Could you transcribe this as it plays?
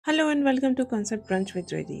Hello and welcome to Concept Brunch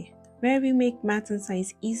with Reddy, where we make maths and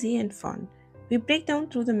science easy and fun. We break down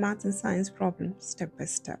through the maths and science problems step by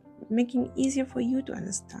step, making it easier for you to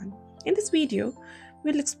understand. In this video,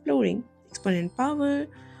 we'll exploring exponent power,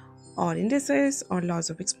 or indices, or laws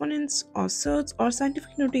of exponents, or surds, or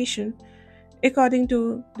scientific notation according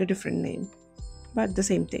to the different name, but the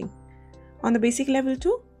same thing, on the basic level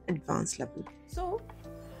to advanced level. So,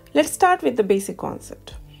 let's start with the basic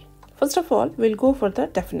concept. First of all, we'll go for the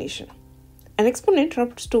definition. An exponent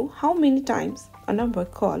refers to how many times a number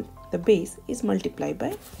called the base is multiplied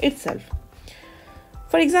by itself.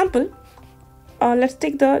 For example, let's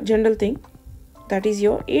take the general thing, that is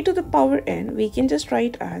your a to the power n. We can just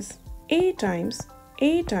write as a times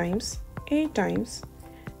a times a times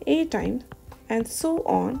a times, and so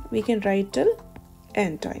on. We can write till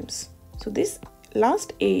n times. So this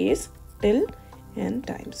last a is till n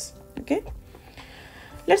times. Okay.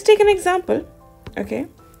 Let's take an example. Okay,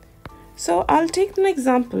 so I'll take an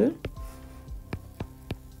example.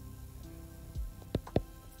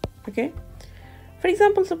 Okay, for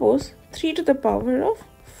example, suppose 3 to the power of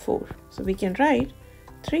 4. So we can write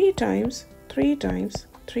 3 times 3 times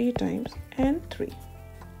 3 times and 3.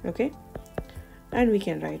 Okay, and we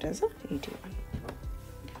can write as a 81.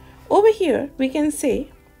 Over here we can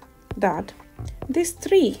say that this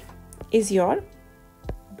 3 is your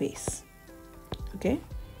base. Okay,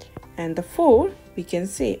 and the 4 we can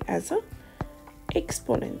say as a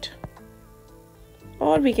exponent,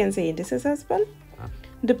 or we can say indices as well,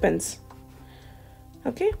 depends.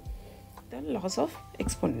 Okay, the laws of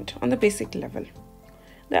exponent on the basic level.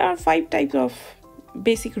 There are 5 types of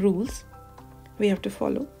basic rules we have to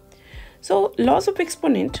follow. So laws of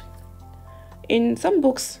exponent, in some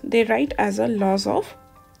books they write as a laws of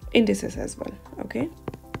indices as well. Okay,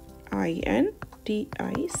 INDICES.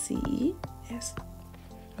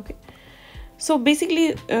 Okay, so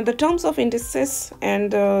basically the terms of indices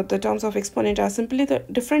and the terms of exponent are simply the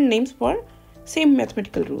different names for same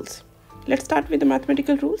mathematical rules. Let's start with the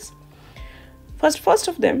mathematical rules. First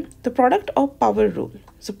of them, the product of power rule.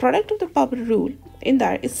 So product of the power rule, in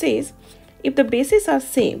that it says if the bases are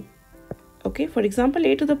same. Okay, for example,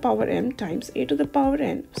 a to the power m times a to the power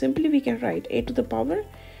n, simply we can write a to the power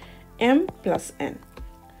m plus n.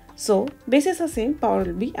 So bases are same, power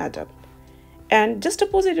will be added up. And just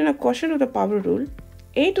opposite in a quotient of the power rule,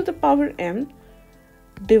 a to the power m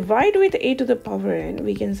divide with a to the power n,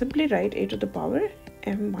 we can simply write a to the power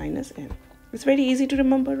m minus n. It's very easy to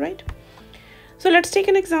remember, right? So let's take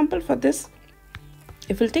an example for this.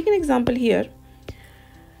 If we'll take an example here,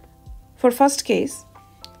 for first case,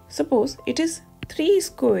 suppose it is 3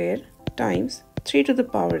 square times 3 to the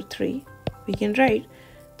power 3. We can write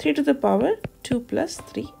 3 to the power 2 plus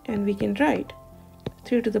 3, and we can write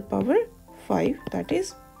 3 to the power 5, that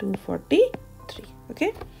is 243.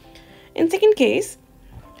 Okay, in second case,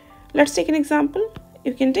 let's take an example.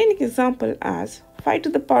 You can take an example as 5 to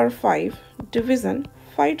the power 5 division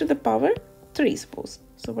 5 to the power 3, suppose.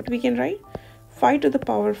 So what we can write, 5 to the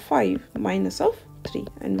power 5 minus of 3,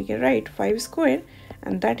 and we can write 5 square,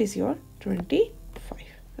 and that is your 25.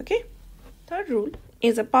 Okay, third rule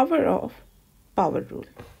is a power of power rule.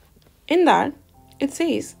 In that it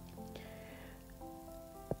says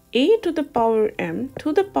a to the power m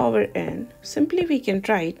to the power n, simply we can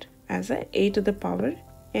write as a to the power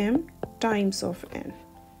m times of n.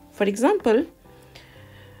 For example,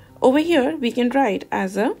 over here we can write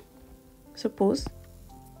as a, suppose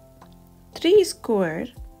 3 square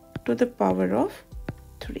to the power of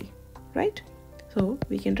 3, right? So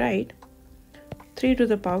we can write 3 to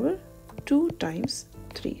the power 2 times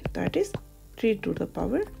 3, that is 3 to the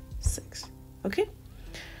power 6. Okay,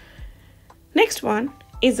 next one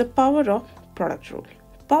is the power of product rule.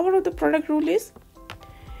 Power of the product rule is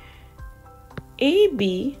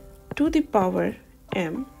ab to the power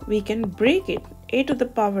m, we can break it a to the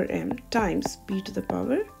power m times b to the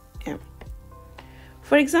power m.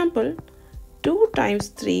 For example, 2 times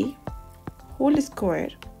 3 whole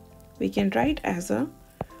square, we can write as a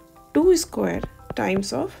 2 square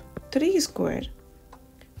times of 3 square.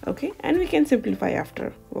 Okay, and we can simplify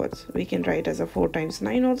afterwards. We can write as a 4 times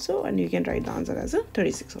 9 also, and you can write the answer as a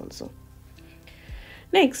 36 also.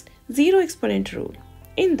 Next, zero exponent rule.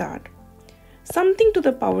 In that, something to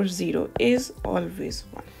the power 0 is always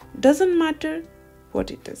 1. Doesn't matter what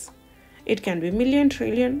it is. It can be million,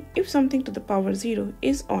 trillion, if something to the power 0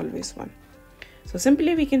 is always 1. So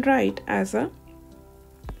simply we can write as a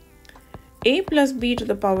plus b to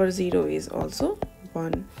the power 0 is also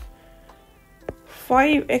 1.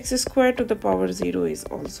 5x squared to the power 0 is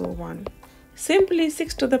also 1. Simply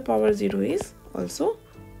 6 to the power 0 is also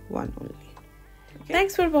 1 only. Okay.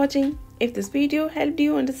 Thanks for watching. If this video helped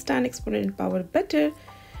you understand exponent power better,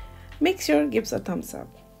 make sure gives a thumbs up.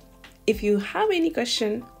 If you have any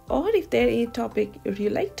question or if there is any topic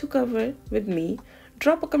you like to cover with me,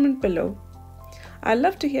 drop a comment below. I'd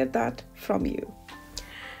love to hear that from you.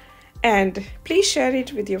 And please share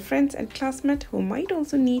it with your friends and classmates who might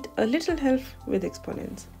also need a little help with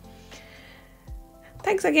exponents.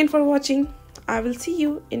 Thanks again for watching. I will see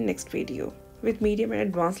you in next video with medium and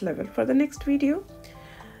advanced level for the next video.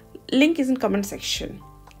 Link is in comment section.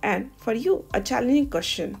 And for you, a challenging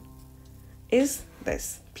question is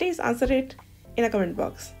this. Please answer it in a comment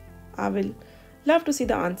box. I will love to see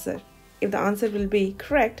the answer. If the answer will be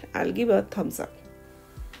correct, I'll give a thumbs up.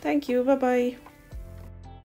 Thank you. Bye-bye.